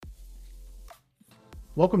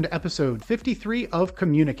Welcome to episode 53 of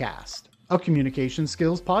Communicast, a communication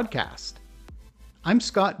skills podcast. I'm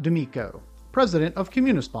Scott D'Amico, president of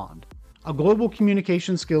Communispond, a global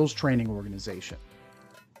communication skills training organization.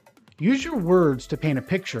 Use your words to paint a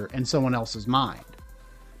picture in someone else's mind.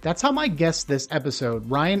 That's how my guest this episode,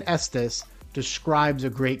 Ryan Estes, describes a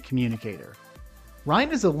great communicator.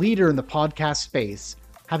 Ryan is a leader in the podcast space,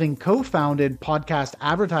 having co-founded podcast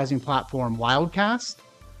advertising platform Wildcast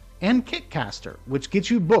and Kitcaster, which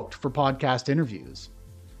gets you booked for podcast interviews.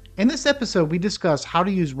 In this episode, we discuss how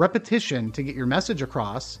to use repetition to get your message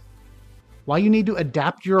across, why you need to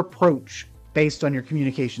adapt your approach based on your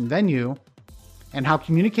communication venue, and how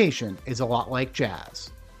communication is a lot like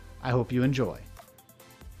jazz. I hope you enjoy.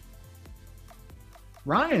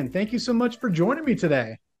 Ryan, thank you so much for joining me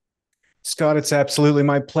today. Scott, it's absolutely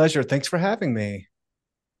my pleasure. Thanks for having me.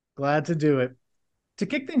 Glad to do it. To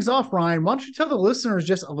kick things off, Ryan, why don't you tell the listeners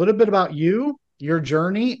just a little bit about you, your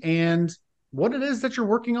journey, and what it is that you're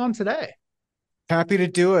working on today? Happy to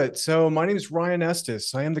do it. So my name is Ryan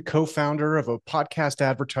Estes. I am the co-founder of a podcast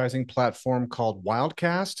advertising platform called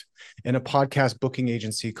Wildcast and a podcast booking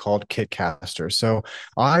agency called Kitcaster. So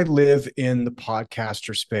I live in the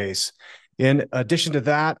podcaster space. In addition to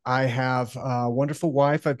that, I have a wonderful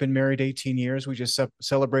wife. I've been married 18 years. We just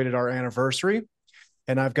celebrated our anniversary.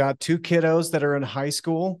 And I've got two kiddos that are in high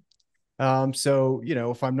school. So,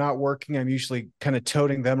 if I'm not working, I'm usually kind of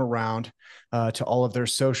toting them around to all of their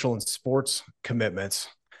social and sports commitments.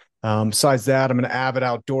 Besides that, I'm an avid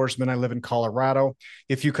outdoorsman. I live in Colorado.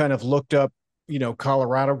 If you kind of looked up,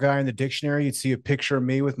 Colorado guy in the dictionary, you'd see a picture of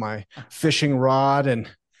me with my fishing rod and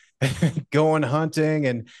going hunting.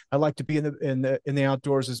 And I like to be in the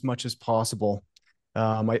outdoors as much as possible.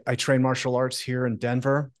 I train martial arts here in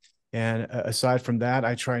Denver. And aside from that,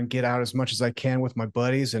 I try and get out as much as I can with my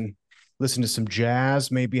buddies and listen to some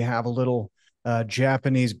jazz, maybe have a little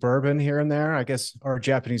Japanese bourbon here and there, I guess, or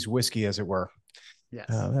Japanese whiskey, as it were.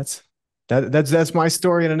 Yes. That's my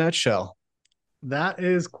story in a nutshell. That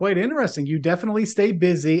is quite interesting. You definitely stay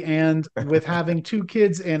busy. And with having two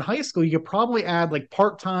kids in high school, you could probably add like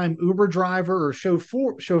part-time Uber driver or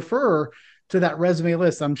chauffeur to that resume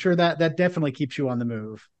list. I'm sure that definitely keeps you on the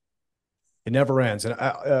move. It never ends.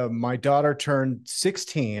 And my daughter turned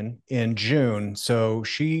 16 in June, so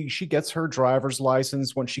she gets her driver's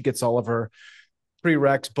license once she gets all of her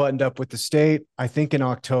prereqs buttoned up with the state, I think in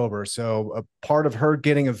October. So a part of her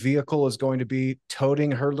getting a vehicle is going to be toting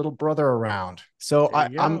her little brother around. So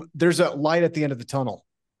there's a light at the end of the tunnel.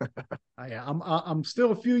 Yeah, I'm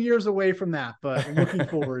still a few years away from that, but I'm looking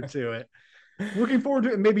forward to it. Looking forward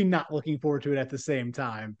to it, maybe not looking forward to it at the same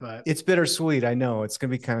time, but it's bittersweet. I know it's going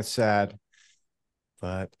to be kind of sad.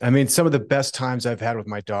 But I mean, some of the best times I've had with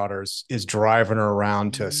my daughters is driving her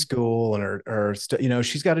around to school and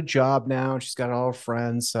she's got a job now and she's got all her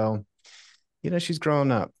friends. So, she's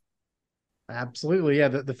grown up. Absolutely. Yeah.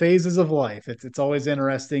 The phases of life. It's always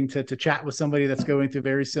interesting to chat with somebody that's going through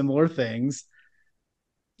very similar things.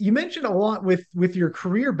 You mentioned a lot with your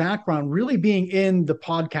career background really being in the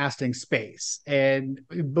podcasting space and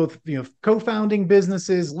both, co-founding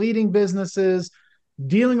businesses, leading businesses,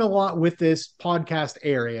 dealing a lot with this podcast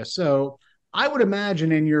area. So I would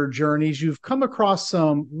imagine in your journeys, you've come across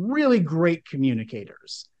some really great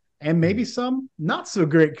communicators and maybe some not so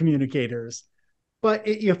great communicators. But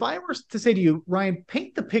if I were to say to you, Ryan,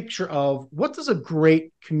 paint the picture of what does a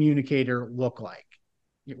great communicator look like?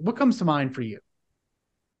 What comes to mind for you?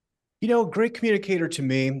 A great communicator to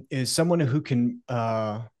me is someone who can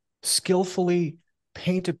skillfully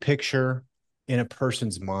paint a picture in a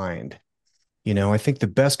person's mind. I think the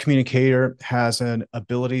best communicator has an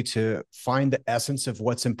ability to find the essence of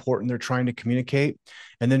what's important they're trying to communicate,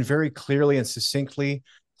 and then very clearly and succinctly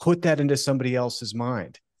put that into somebody else's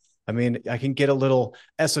mind. I mean, I can get a little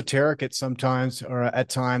esoteric at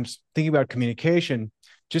times thinking about communication,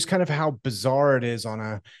 just kind of how bizarre it is on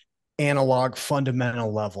a analog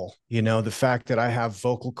fundamental level. The fact that I have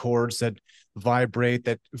vocal cords that vibrates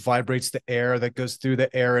the air that goes through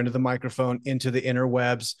the air into the microphone, into the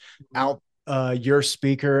interwebs, out your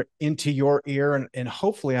speaker into your ear, and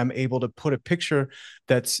hopefully I'm able to put a picture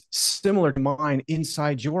that's similar to mine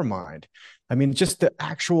inside your mind. I mean, just the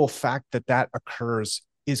actual fact that occurs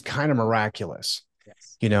is kind of miraculous.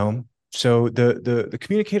 Yes. So the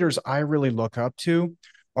communicators I really look up to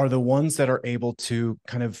are the ones that are able to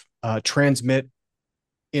kind of transmit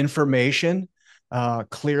information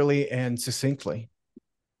clearly and succinctly.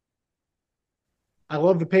 I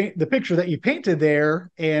love the picture that you painted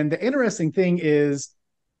there. And the interesting thing is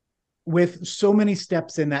with so many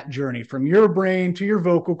steps in that journey, from your brain to your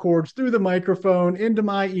vocal cords, through the microphone, into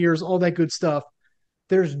my ears, all that good stuff.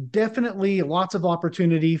 there's definitely lots of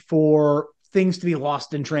opportunity for things to be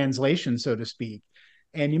lost in translation, so to speak.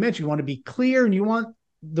 And you mentioned you want to be clear and you want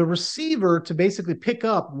the receiver to basically pick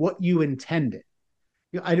up what you intended.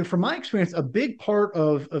 From my experience, a big part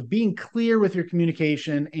of being clear with your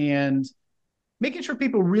communication and making sure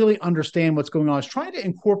people really understand what's going on is trying to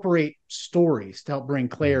incorporate stories to help bring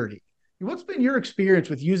clarity. What's been your experience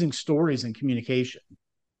with using stories in communication?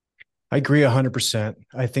 I agree 100%.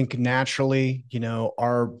 I think naturally,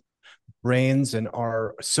 our brains and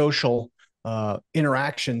our social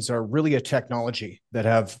interactions are really a technology that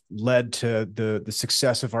have led to the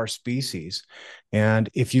success of our species. And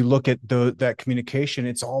if you look at that communication,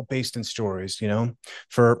 it's all based in stories.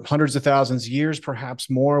 For hundreds of thousands of years, perhaps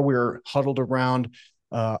more, we were huddled around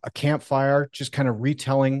a campfire, just kind of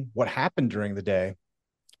retelling what happened during the day.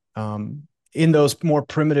 In those more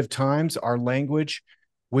primitive times, our language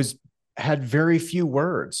was had very few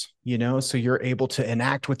words, so you're able to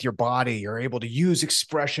enact with your body, you're able to use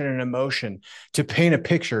expression and emotion to paint a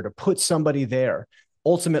picture, to put somebody there,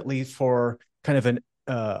 ultimately for kind of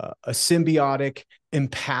a symbiotic,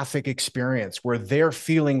 empathic experience where they're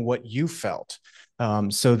feeling what you felt,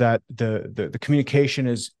 so that the communication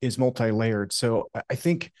is multi-layered. So I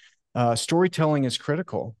think storytelling is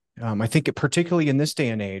critical. I think particularly in this day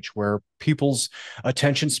and age where people's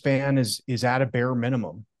attention span is at a bare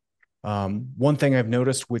minimum. One thing I've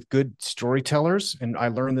noticed with good storytellers, and I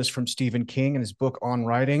learned this from Stephen King in his book On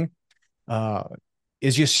Writing, uh,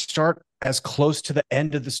 is you start as close to the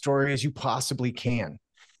end of the story as you possibly can.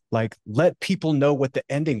 Like, let people know what the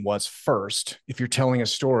ending was first, if you're telling a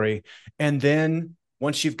story. And then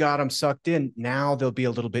once you've got them sucked in, now they'll be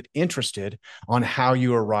a little bit interested on how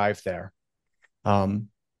you arrive there. Um,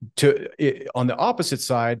 on the opposite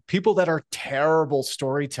side, people that are terrible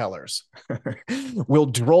storytellers will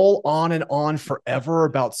droll on forever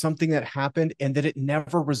about something that happened and that it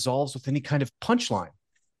never resolves with any kind of punchline.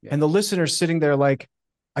 Yeah. And the listener's sitting there like,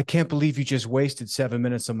 I can't believe you just wasted 7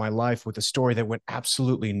 minutes of my life with a story that went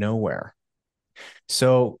absolutely nowhere.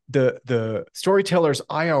 So the storytellers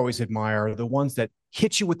I always admire are the ones that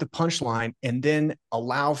hit you with the punchline and then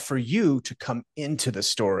allow for you to come into the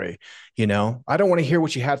story. I don't want to hear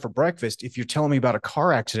what you had for breakfast if you're telling me about a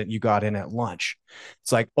car accident you got in at lunch.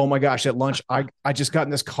 It's like, oh my gosh, at lunch, I just got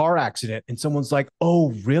in this car accident. And someone's like,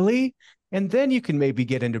 oh, really? And then you can maybe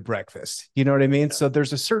get into breakfast. You know what I mean? Yeah. So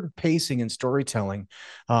there's a certain pacing in storytelling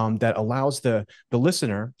that allows the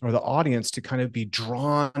listener or the audience to kind of be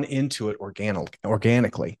drawn into it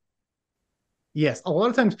organically. Yes, a lot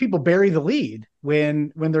of times people bury the lead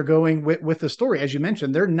when they're going with the story. As you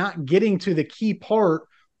mentioned, they're not getting to the key part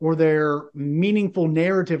or their meaningful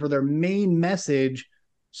narrative or their main message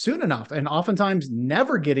soon enough, and oftentimes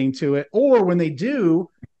never getting to it. Or when they do,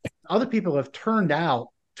 other people have tuned out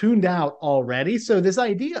already. So this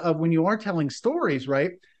idea of when you are telling stories,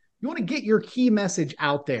 right? You want to get your key message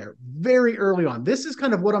out there very early on. This is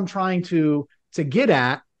kind of what I'm trying to get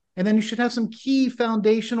at. And then you should have some key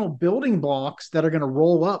foundational building blocks that are going to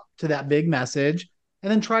roll up to that big message,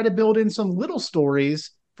 and then try to build in some little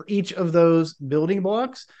stories for each of those building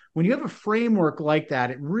blocks. When you have a framework like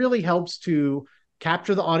that, it really helps to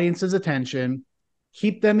capture the audience's attention,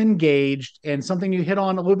 keep them engaged, and something you hit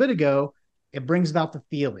on a little bit ago, it brings about the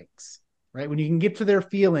feelings, right? When you can get to their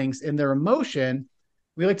feelings and their emotion,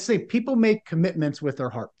 we like to say people make commitments with their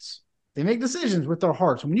hearts. They make decisions with their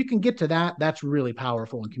hearts. When you can get to that, that's really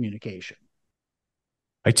powerful in communication.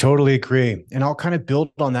 I totally agree. And I'll kind of build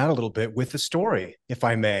on that a little bit with the story, if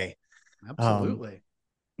I may. Absolutely.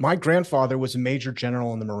 My grandfather was a major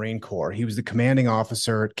general in the Marine Corps. He was the commanding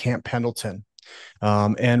officer at Camp Pendleton,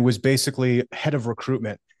 and was basically head of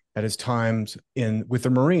recruitment at his times with the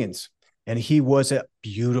Marines. And he was a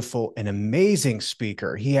beautiful and amazing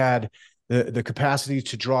speaker. He had the capacity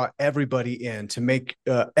to draw everybody in, to make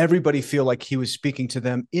everybody feel like he was speaking to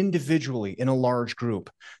them individually in a large group.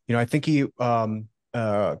 I think he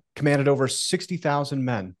commanded over 60,000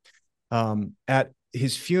 men. At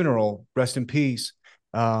his funeral, rest in peace,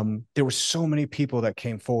 there were so many people that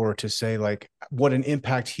came forward to say like what an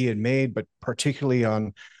impact he had made, but particularly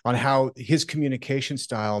on how his communication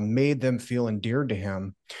style made them feel endeared to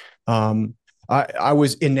him. I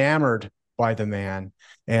was enamored by the man.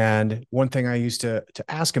 And one thing I used to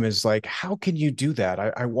ask him is like, how can you do that?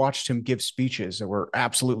 I watched him give speeches that were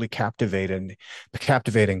absolutely captivating.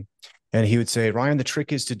 And he would say, Ryan, the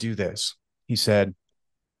trick is to do this. He said,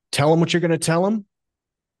 tell him what you're going to tell him,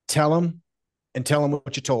 and tell him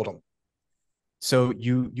what you told him. So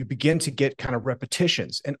you begin to get kind of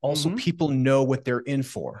repetitions, and also Mm-hmm. people know what they're in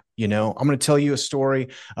for. I'm going to tell you a story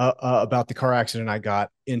about the car accident I got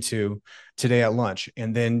into today at lunch,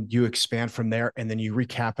 and then you expand from there, and then you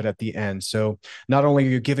recap it at the end. So not only are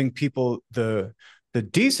you giving people the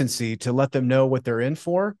decency to let them know what they're in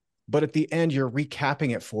for, but at the end you're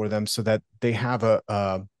recapping it for them so that they have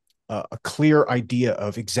a clear idea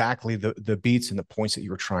of exactly the beats and the points that you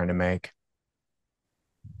were trying to make.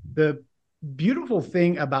 The beautiful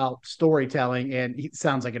thing about storytelling, and he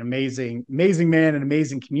sounds like an amazing, amazing man, an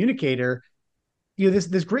amazing communicator.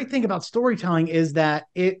 This great thing about storytelling is that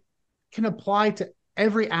it can apply to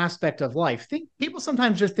every aspect of life. Think people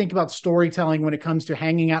sometimes just think about storytelling when it comes to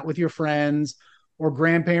hanging out with your friends or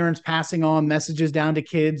grandparents passing on messages down to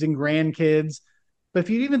kids and grandkids. But if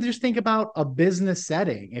you even just think about a business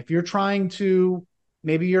setting, if you're trying to,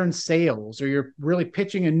 maybe you're in sales or you're really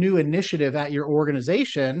pitching a new initiative at your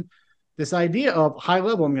organization, this idea of high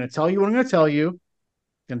level, I'm going to tell you what I'm going to tell you,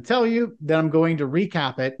 then I'm going to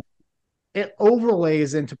recap it. It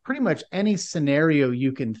overlays into pretty much any scenario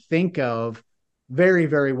you can think of very,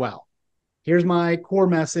 very well. Here's my core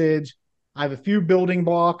message. I have a few building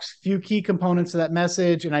blocks, few key components of that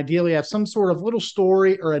message, and ideally I have some sort of little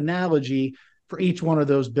story or analogy for each one of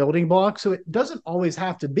those building blocks. So it doesn't always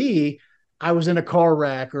have to be I was in a car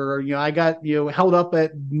wreck, or I got held up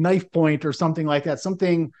at knife point or something like that,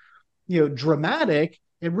 something dramatic.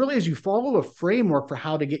 It really is, you follow a framework for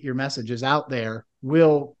how to get your messages out there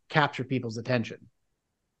will capture people's attention.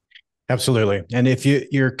 Absolutely. And if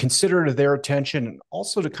you're considerate of their attention, and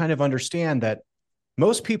also to kind of understand that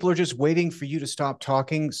most people are just waiting for you to stop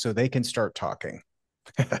talking so they can start talking.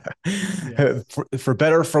 Yes. For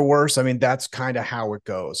better or for worse, I mean, that's kind of how it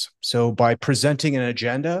goes. So by presenting an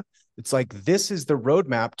agenda, it's like, this is the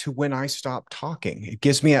roadmap to when I stop talking. It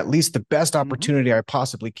gives me at least the best Mm-hmm. opportunity I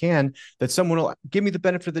possibly can, that someone will give me the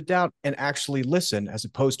benefit of the doubt and actually listen, as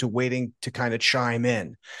opposed to waiting to kind of chime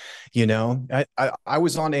in. I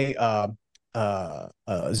was on a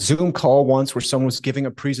Zoom call once where someone was giving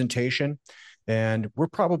a presentation, and we're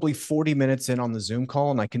probably 40 minutes in on the Zoom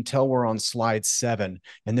call, and I can tell we're on slide 7,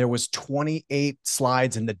 and there was 28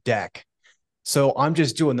 slides in the deck. So I'm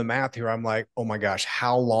just doing the math here. I'm like, oh my gosh,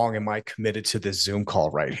 how long am I committed to this Zoom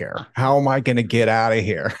call right here? How am I going to get out of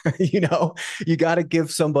here? You got to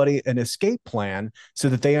give somebody an escape plan so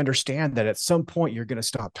that they understand that at some point you're going to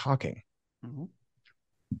stop talking. Mm-hmm.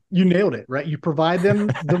 You nailed it, right? You provide them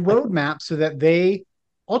the roadmap so that they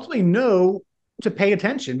ultimately know to pay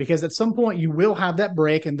attention, because at some point you will have that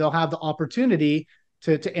break and they'll have the opportunity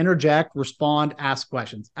to interject, respond, ask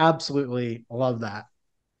questions. Absolutely love that.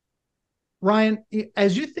 Ryan,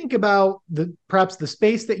 as you think about perhaps the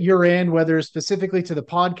space that you're in, whether specifically to the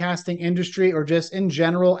podcasting industry or just in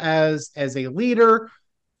general as a leader,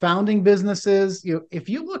 founding businesses, if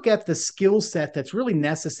you look at the skill set that's really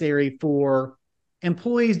necessary for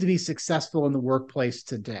employees to be successful in the workplace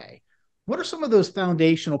today, what are some of those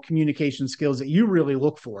foundational communication skills that you really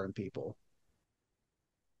look for in people?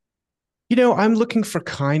 I'm looking for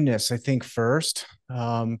kindness, I think, first.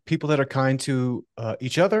 People that are kind to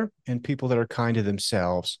each other, and people that are kind to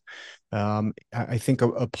themselves. I think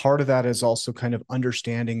a part of that is also kind of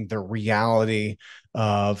understanding the reality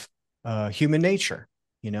of human nature.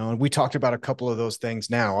 And we talked about a couple of those things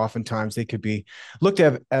now. Oftentimes they could be looked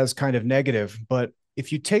at as kind of negative, but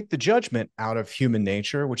if you take the judgment out of human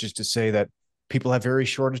nature, which is to say that people have very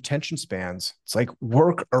short attention spans, it's like,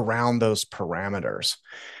 work around those parameters.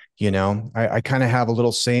 I kind of have a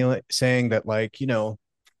little saying that, like, you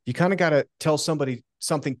kind of got to tell somebody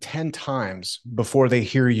something 10 times before they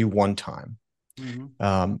hear you one time.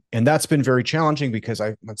 Mm-hmm. And that's been very challenging, because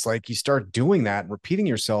it's like you start doing that, repeating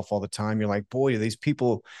yourself all the time. You're like, boy, do these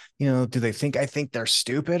people, do they think I think they're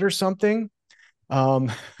stupid or something?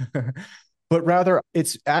 Um, but rather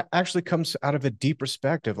actually comes out of a deep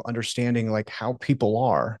respect of understanding like how people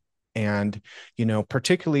are. And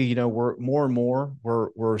particularly, we're more and more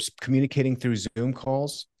we're communicating through Zoom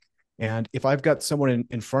calls. And if I've got someone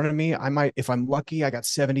in front of me, I might, if I'm lucky, I got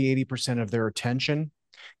 70-80% of their attention.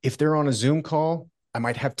 If they're on a Zoom call, I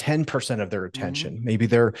might have 10% of their Mm-hmm. attention. Maybe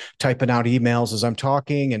they're typing out emails as I'm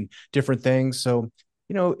talking and different things. So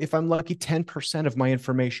if I'm lucky, 10% of my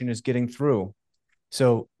information is getting through.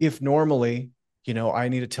 So if normally, I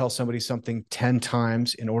need to tell somebody something 10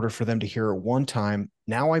 times in order for them to hear it one time,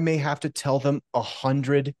 now I may have to tell them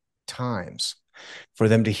 100 times for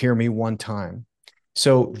them to hear me one time.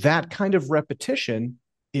 So that kind of repetition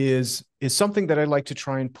is something that I like to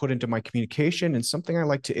try and put into my communication, and something I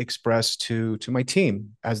like to express to my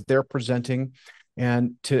team as they're presenting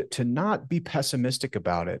and to not be pessimistic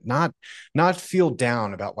about it, not feel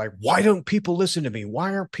down about like, why don't people listen to me?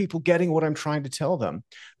 Why aren't people getting what I'm trying to tell them?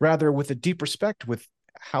 Rather, with a deep respect with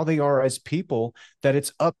how they are as people, that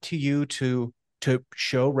it's up to you to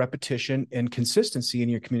show repetition and consistency in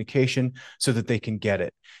your communication so that they can get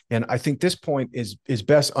it. And I think this point is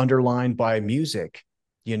best underlined by music.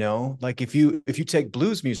 Like if you take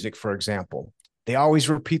blues music, for example, they always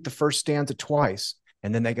repeat the first stanza twice,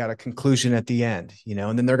 and then they got a conclusion at the end,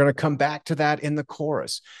 and then they're going to come back to that in the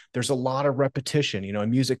chorus. There's a lot of repetition. In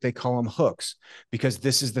music, they call them hooks, because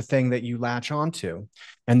this is the thing that you latch onto.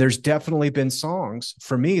 And there's definitely been songs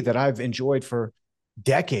for me that I've enjoyed for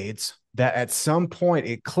decades that at some point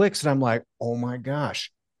it clicks and I'm like, oh my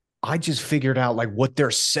gosh, I just figured out like what they're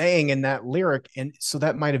saying in that lyric. And so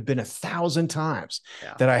that might have been 1,000 times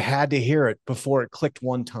Yeah. that I had to hear it before it clicked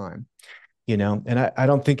one time. And I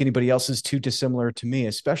don't think anybody else is too dissimilar to me,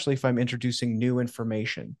 especially if I'm introducing new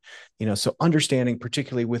information. So understanding,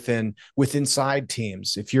 particularly within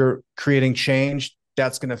teams, if you're creating change,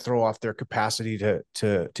 that's going to throw off their capacity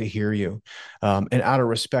to hear you. And out of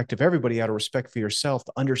respect of everybody, out of respect for yourself,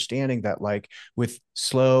 understanding that like with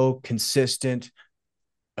slow, consistent,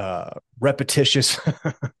 repetitious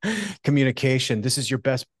communication, this is your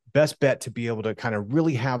best bet to be able to kind of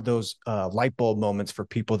really have those light bulb moments for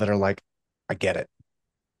people that are like, I get it.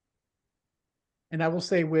 And I will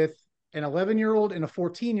say, with an 11-year-old and a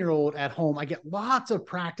 14-year-old at home, I get lots of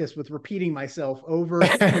practice with repeating myself over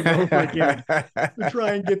and over again to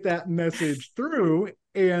try and get that message through.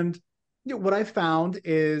 And what I found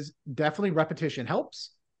is definitely repetition helps.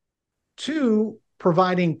 Two,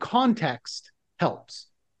 providing context helps.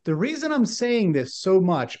 The reason I'm saying this so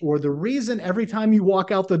much, or the reason every time you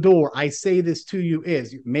walk out the door, I say this to you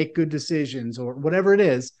is make good decisions or whatever it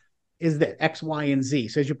is that X, Y, and Z.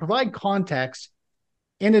 So as you provide context,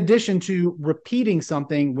 in addition to repeating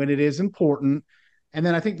something when it is important. And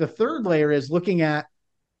then I think the third layer is looking at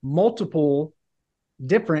multiple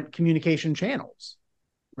different communication channels,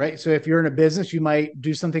 right? So if you're in a business, you might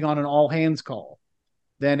do something on an all hands call.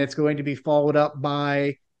 Then it's going to be followed up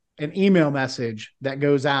by an email message that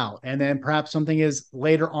goes out. And then perhaps something is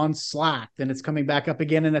later on Slack, then it's coming back up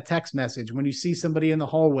again in a text message when you see somebody in the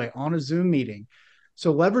hallway on a Zoom meeting.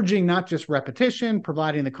 So leveraging not just repetition,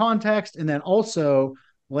 providing the context, and then also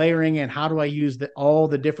layering in how do I use all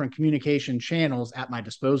the different communication channels at my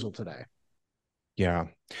disposal today. Yeah.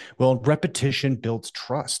 Well, repetition builds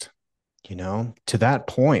trust, to that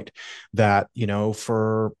point that,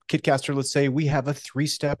 for KidCaster, let's say we have a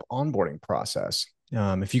 3-step onboarding process.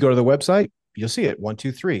 If you go to the website, you'll see it 1,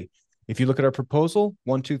 2, 3. If you look at our proposal,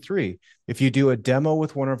 1, 2, 3. If you do a demo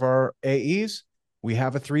with one of our AEs, we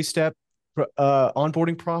have a 3-step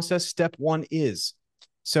onboarding process. Step 1 is.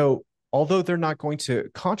 So although they're not going to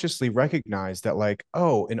consciously recognize that, like,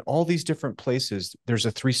 oh, in all these different places, there's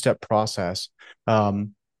a 3-step process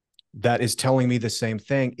that is telling me the same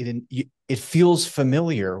thing. It feels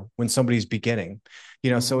familiar when somebody's beginning,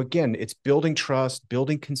 So again, it's building trust,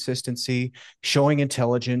 building consistency, showing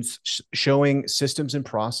intelligence, showing systems and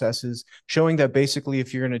processes, showing that basically,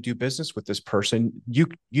 if you're going to do business with this person, you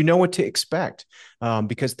know what to expect,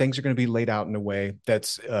 because things are going to be laid out in a way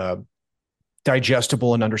that's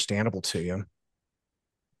digestible and understandable to you.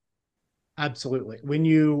 Absolutely. When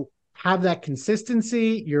you have that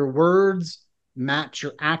consistency, your words match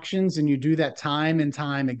your actions, and you do that time and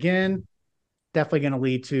time again, definitely going to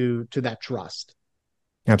lead to that trust.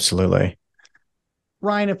 Absolutely.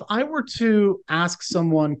 Ryan, if I were to ask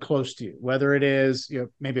someone close to you, whether it is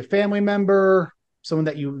maybe a family member, someone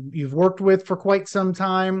that you've worked with for quite some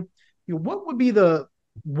time, what would be the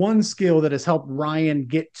one skill that has helped Ryan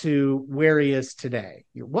get to where he is today?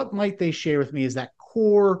 What might they share with me as that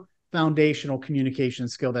core foundational communication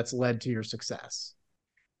skill that's led to your success?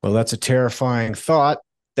 Well, that's a terrifying thought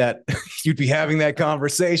that you'd be having that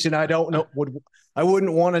conversation. I don't know. I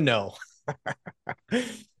wouldn't want to know.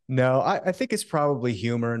 No, I think it's probably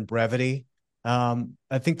humor and brevity. I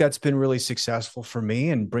think that's been really successful for me,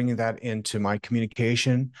 and bringing that into my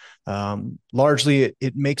communication. Largely,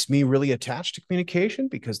 it makes me really attached to communication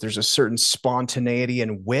because there's a certain spontaneity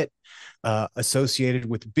and wit associated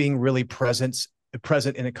with being really present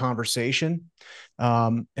in a conversation.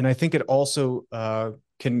 And I think it also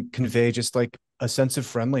can convey just like a sense of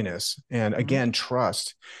friendliness and again,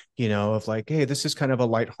 trust, of like, hey, this is kind of a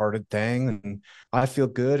lighthearted thing and I feel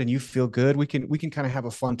good and you feel good. We can kind of have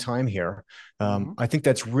a fun time here. I think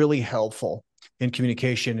that's really helpful in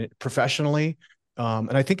communication professionally.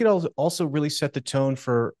 And I think it'll also really set the tone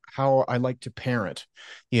for how I like to parent,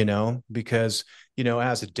 because,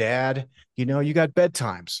 as a dad, you got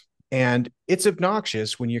bedtimes. And it's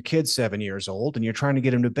obnoxious when your kid's 7 years old and you're trying to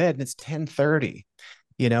get him to bed and it's 10:30.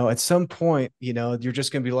 At some point, you're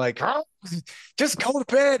just going to be like, oh, just go to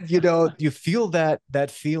bed. You feel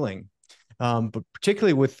that feeling. But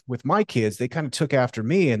particularly with my kids, they kind of took after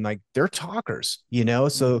me, and like they're talkers. So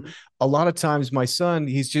Mhm. a lot of times my son,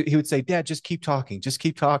 he would say, Dad, just keep talking,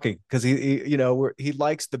 because he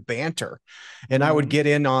likes the banter, and I would Mhm. get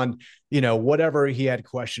in on whatever he had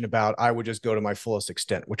question about. I would just go to my fullest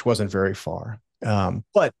extent, which wasn't very far.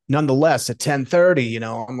 But nonetheless, at 10:30,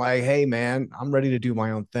 I'm like, hey man, I'm ready to do my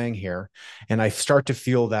own thing here, and I start to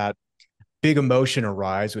feel that big emotion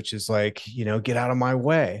arise, which is like, get out of my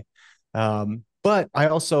way. But I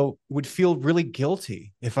also would feel really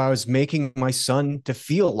guilty if I was making my son to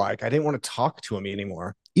feel like I didn't want to talk to him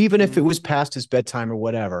anymore, even if it was Mhm. past his bedtime or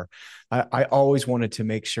whatever. I always wanted to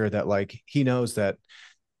make sure that like he knows that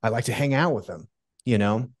I like to hang out with him, you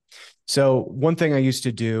know? So one thing I used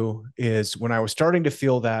to do is when I was starting to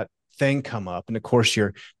feel that thing come up, and of course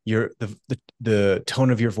the tone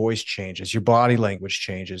of your voice changes, your body language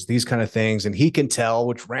changes, these kind of things, and he can tell,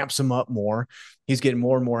 which ramps him up more. He's getting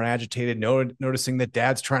more and more agitated, noticing that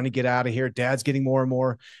Dad's trying to get out of here. Dad's getting more and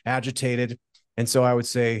more agitated, and so I would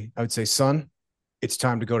say, son, it's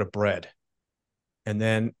time to go to bed. And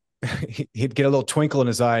then he'd get a little twinkle in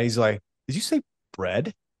his eye. He's like, "Did you say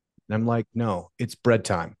bread?" And I'm like, "No, it's bread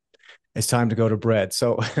time. It's time to go to bed."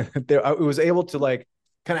 So there, I was able to like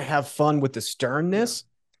kind of have fun with the Yeah. sternness,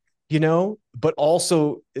 but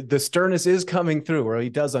also the sternness is coming through where he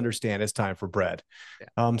does understand it's time for bread.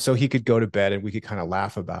 Yeah. So he could go to bed and we could kind of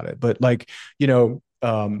laugh about it. But like,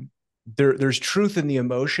 there's truth in the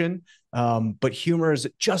emotion, but humor is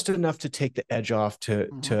just enough to take the edge off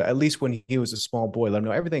Mhm. to at least when he was a small boy, let him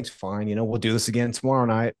know everything's fine. We'll do this again tomorrow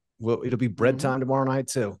night. It'll be bread Mhm. time tomorrow night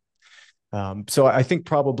too. So I think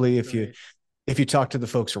probably Right. if you talk to the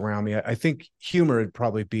folks around me, I think humor would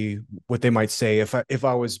probably be what they might say if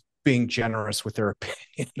I was being generous with their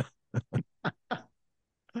opinion.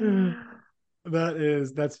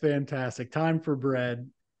 That's fantastic. Time for bread.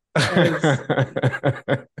 As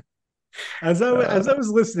as I was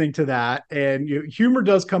listening to that, and humor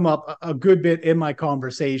does come up a good bit in my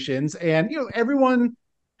conversations, and everyone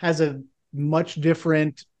has a much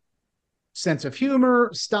different sense of humor,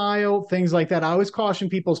 style, things like that. I always caution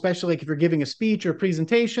people, especially like if you're giving a speech or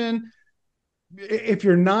presentation, if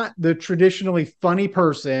you're not the traditionally funny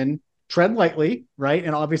person, tread lightly, right?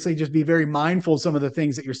 And obviously just be very mindful of some of the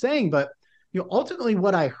things that you're saying. But ultimately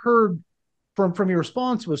what I heard from your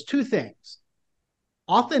response was two things: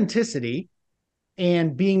 authenticity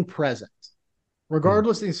and being present.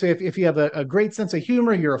 Regardless, so if you have a great sense of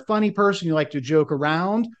humor, you're a funny person, you like to joke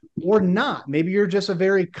around, or not. Maybe you're just a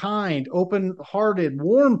very kind, open hearted,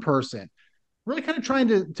 warm person, really kind of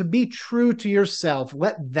trying to be true to yourself,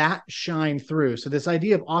 let that shine through. So this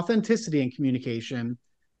idea of authenticity in communication,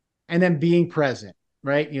 and then being present,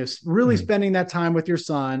 right? Really Mm. spending that time with your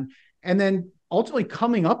son, and then ultimately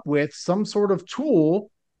coming up with some sort of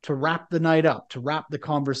tool to wrap the night up, to wrap the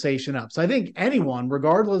conversation up. So I think anyone,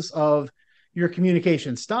 regardless of your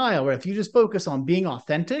communication style, or if you just focus on being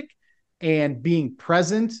authentic and being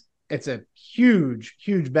present, it's a huge,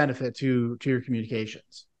 huge benefit to your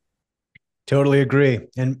communications. Totally agree.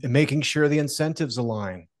 And making sure the incentives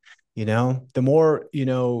align. The more,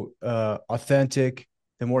 authentic,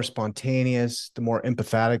 the more spontaneous, the more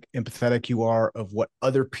empathetic you are of what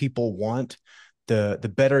other people want,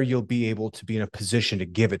 the better you'll be able to be in a position to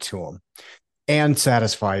give it to them and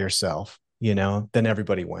satisfy yourself, then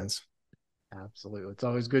everybody wins. Absolutely. It's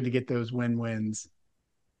always good to get those win-wins.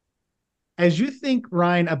 As you think,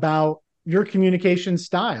 Ryan, about your communication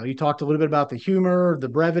style, you talked a little bit about the humor, the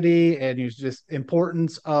brevity, and just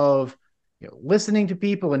importance of listening to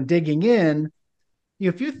people and digging in.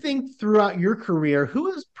 If you think throughout your career,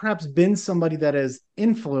 who has perhaps been somebody that has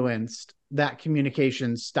influenced that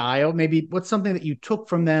communication style? Maybe what's something that you took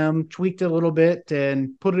from them, tweaked it a little bit,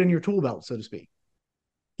 and put it in your tool belt, so to speak?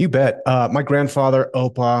 You bet. My grandfather,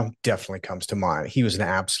 Opa, definitely comes to mind. He was an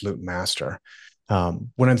absolute master.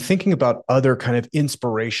 When I'm thinking about other kind of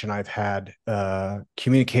inspiration I've had,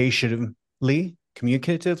 communicatively,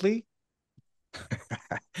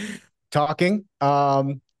 talking.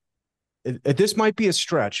 This might be a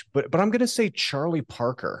stretch, but I'm going to say Charlie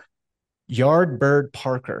Parker, Yardbird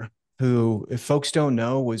Parker, who, if folks don't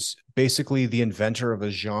know, was basically the inventor of a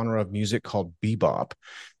genre of music called bebop.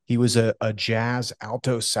 He was a jazz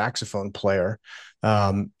alto saxophone player,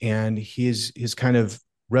 and his kind of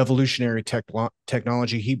revolutionary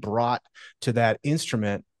technology he brought to that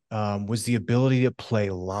instrument was the ability to play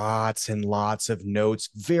lots and lots of notes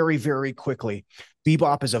very, very quickly.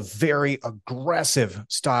 Bebop is a very aggressive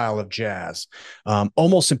style of jazz,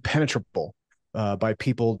 almost impenetrable by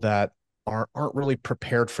people that aren't really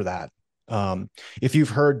prepared for that. If you've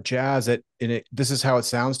heard jazz, this is how it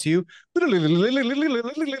sounds to you.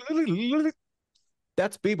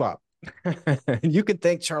 That's bebop. You can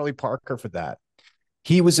thank Charlie Parker for that.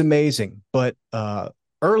 He was amazing. But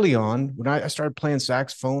early on, when I started playing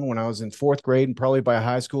saxophone when I was in fourth grade and probably by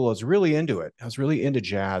high school, I was really into it. I was really into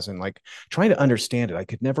jazz and like trying to understand it. I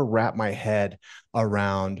could never wrap my head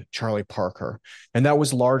around Charlie Parker. And that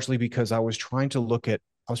was largely because I was trying to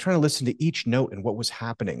listen to each note and what was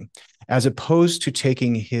happening, as opposed to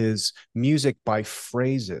taking his music by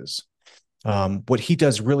phrases. What he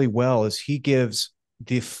does really well is he gives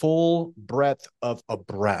the full breadth of a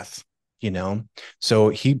breath, you know? So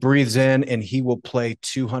he breathes in and he will play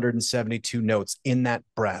 272 notes in that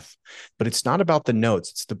breath. But it's not about the notes,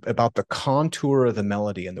 it's about the contour of the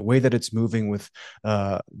melody and the way that it's moving with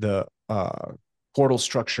the chordal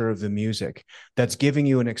structure of the music that's giving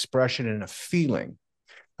you an expression and a feeling.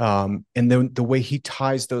 And then the way he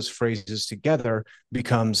ties those phrases together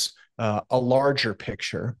becomes a larger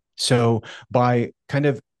picture. So by kind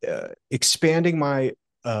of expanding my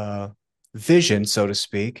vision, so to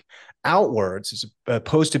speak, outwards, as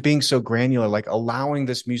opposed to being so granular, like allowing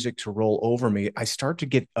this music to roll over me, I start to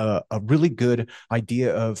get a really good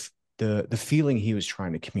idea of the feeling he was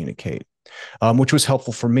trying to communicate. Which was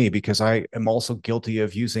helpful for me because I am also guilty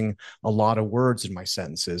of using a lot of words in my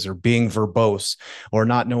sentences or being verbose or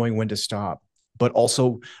not knowing when to stop, but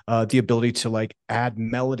also the ability to like add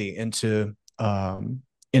melody into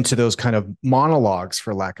those kind of monologues,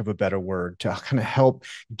 for lack of a better word, to kind of help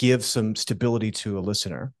give some stability to a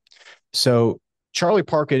listener. So Charlie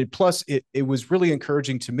Parker, plus it was really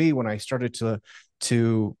encouraging to me when I started to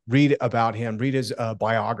read about him, read his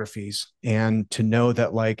biographies, and to know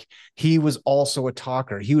that like he was also a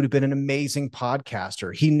talker. He would have been an amazing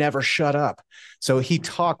podcaster. He never shut up. So he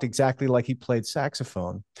talked exactly like he played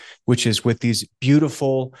saxophone, which is with these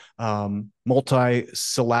beautiful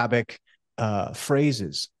multi-syllabic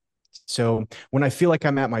phrases. So when I feel like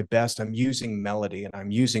I'm at my best, I'm using melody and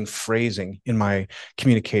I'm using phrasing in my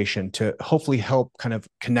communication to hopefully help kind of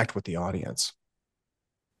connect with the audience.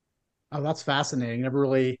 Oh, that's fascinating. Never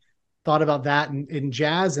really thought about that in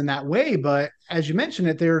jazz in that way. But as you mentioned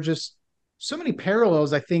it, there are just so many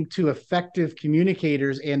parallels, I think, to effective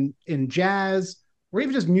communicators in jazz or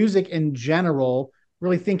even just music in general,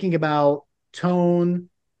 really thinking about tone,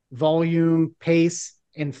 volume, pace,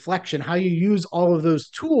 inflection, how you use all of those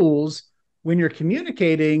tools when you're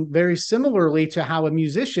communicating, very similarly to how a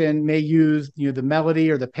musician may use, the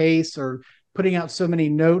melody or the pace or putting out so many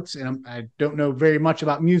notes. And I don't know very much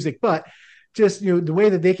about music, but just the way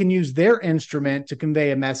that they can use their instrument to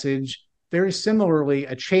convey a message. Very similarly,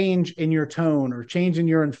 a change in your tone or change in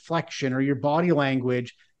your inflection or your body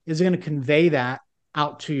language is going to convey that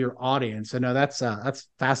out to your audience. I know that's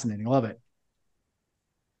fascinating. Love it.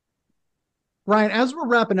 Ryan, as we're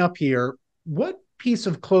wrapping up here, what piece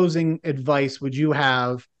of closing advice would you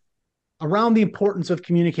have around the importance of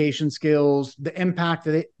communication skills, the impact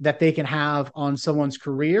that they can have on someone's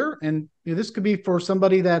career? And this could be for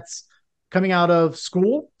somebody that's coming out of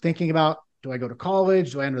school, thinking about, do I go to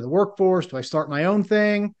college? Do I enter the workforce? Do I start my own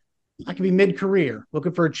thing? I could be mid-career,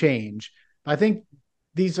 looking for a change. I think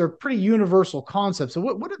these are pretty universal concepts. So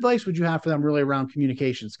what advice would you have for them really around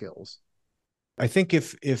communication skills? I think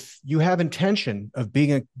if you have intention of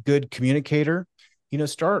being a good communicator,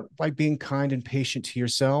 start by being kind and patient to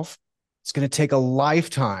yourself. It's going to take a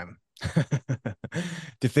lifetime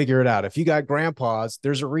to figure it out. If you got grandpas,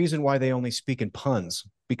 there's a reason why they only speak in puns,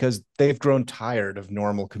 because they've grown tired of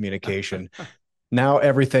normal communication. Now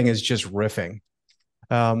everything is just riffing.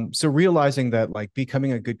 So realizing that like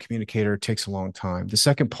becoming a good communicator takes a long time. The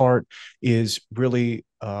second part is really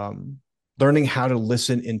learning how to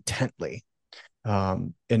listen intently,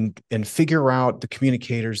 and figure out the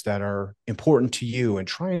communicators that are important to you and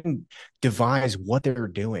try and devise what they're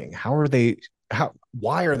doing.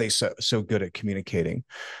 Why are they so good at communicating?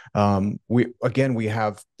 We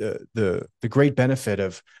have the great benefit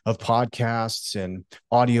of podcasts and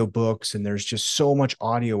audiobooks, and there's just so much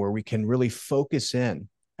audio where we can really focus in,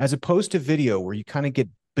 as opposed to video where you kind of get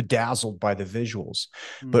bedazzled by the visuals.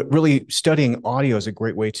 But really studying audio is a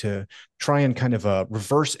great way to try and kind of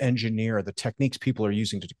reverse engineer the techniques people are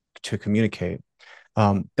using to communicate.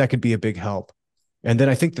 That could be a big help. And then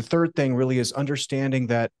I think the third thing really is understanding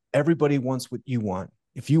that everybody wants what you want.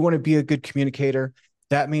 If you want to be a good communicator,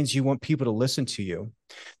 that means you want people to listen to you.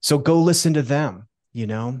 So go listen to them.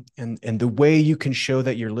 and the way you can show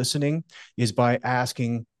that you're listening is by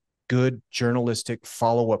asking good journalistic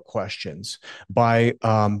follow-up questions, by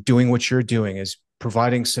doing what you're doing, is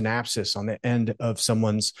providing synopsis on the end of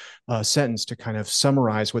someone's sentence to kind of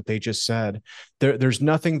summarize what they just said. There's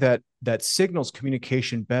nothing that signals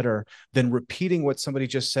communication better than repeating what somebody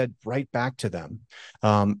just said right back to them.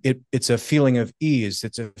 It's a feeling of ease.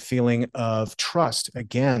 It's a feeling of trust.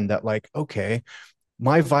 Again, that like, okay,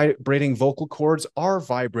 my vibrating vocal cords are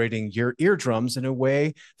vibrating your eardrums in a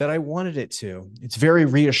way that I wanted it to. It's very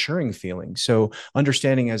reassuring feeling. So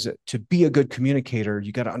understanding to be a good communicator,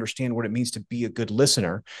 you got to understand what it means to be a good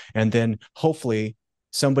listener. And then hopefully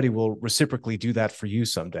somebody will reciprocally do that for you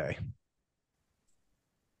someday.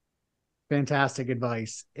 Fantastic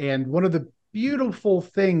advice. And one of the beautiful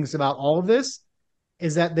things about all of this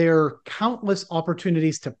is that there are countless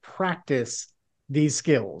opportunities to practice these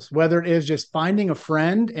skills, whether it is just finding a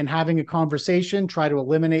friend and having a conversation, try to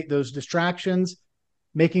eliminate those distractions,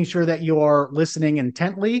 making sure that you are listening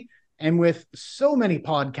intently. And with so many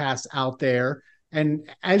podcasts out there, and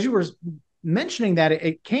as you were mentioning that,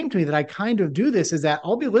 it came to me that I kind of do this, is that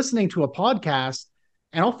I'll be listening to a podcast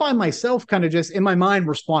and I'll find myself kind of just in my mind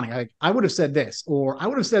responding. I would have said this, or I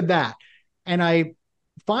would have said that. And I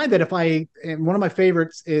find that and one of my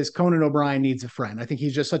favorites is Conan O'Brien Needs a Friend. I think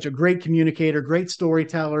he's just such a great communicator, great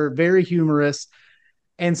storyteller, very humorous.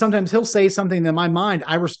 And sometimes he'll say something that in my mind,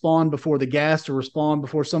 I respond before the guest or respond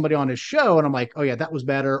before somebody on his show. And I'm like, oh yeah, that was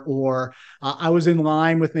better. Or I was in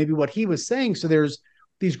line with maybe what he was saying. So there's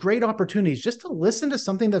these great opportunities just to listen to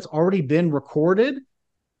something that's already been recorded.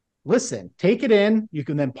 Listen, take it in. You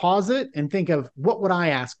can then pause it and think of, what would I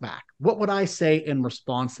ask back? What would I say in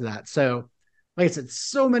response to that? So like I said,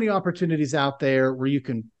 so many opportunities out there where you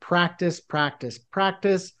can practice, because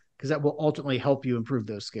that will ultimately help you improve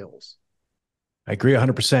those skills. I agree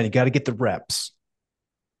 100%. You got to get the reps.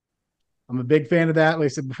 I'm a big fan of that. Like I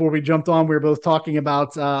said, before we jumped on, we were both talking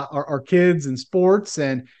about our kids and sports,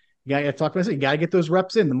 and you got to talk about it. You got to get those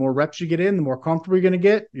reps in. The more reps you get in, the more comfortable you're going to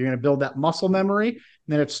get. You're going to build that muscle memory, and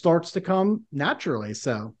then it starts to come naturally.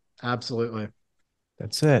 So absolutely.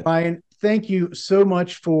 That's it. Ryan, thank you so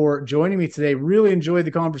much for joining me today. Really enjoyed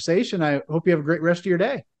the conversation. I hope you have a great rest of your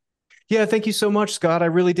day. Yeah, thank you so much, Scott. I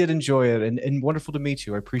really did enjoy it, and wonderful to meet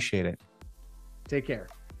you. I appreciate it. Take care.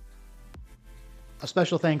 A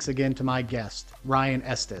special thanks again to my guest, Ryan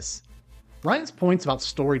Estes. Ryan's points about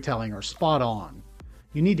storytelling are spot on.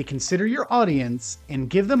 You need to consider your audience and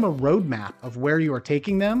give them a roadmap of where you are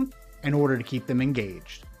taking them in order to keep them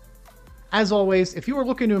engaged. As always, if you are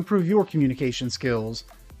looking to improve your communication skills,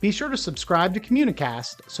 be sure to subscribe to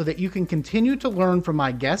Communicast so that you can continue to learn from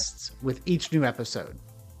my guests with each new episode.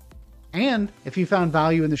 And if you found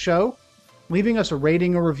value in the show, leaving us a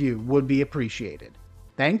rating or review would be appreciated.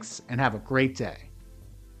 Thanks, and have a great day.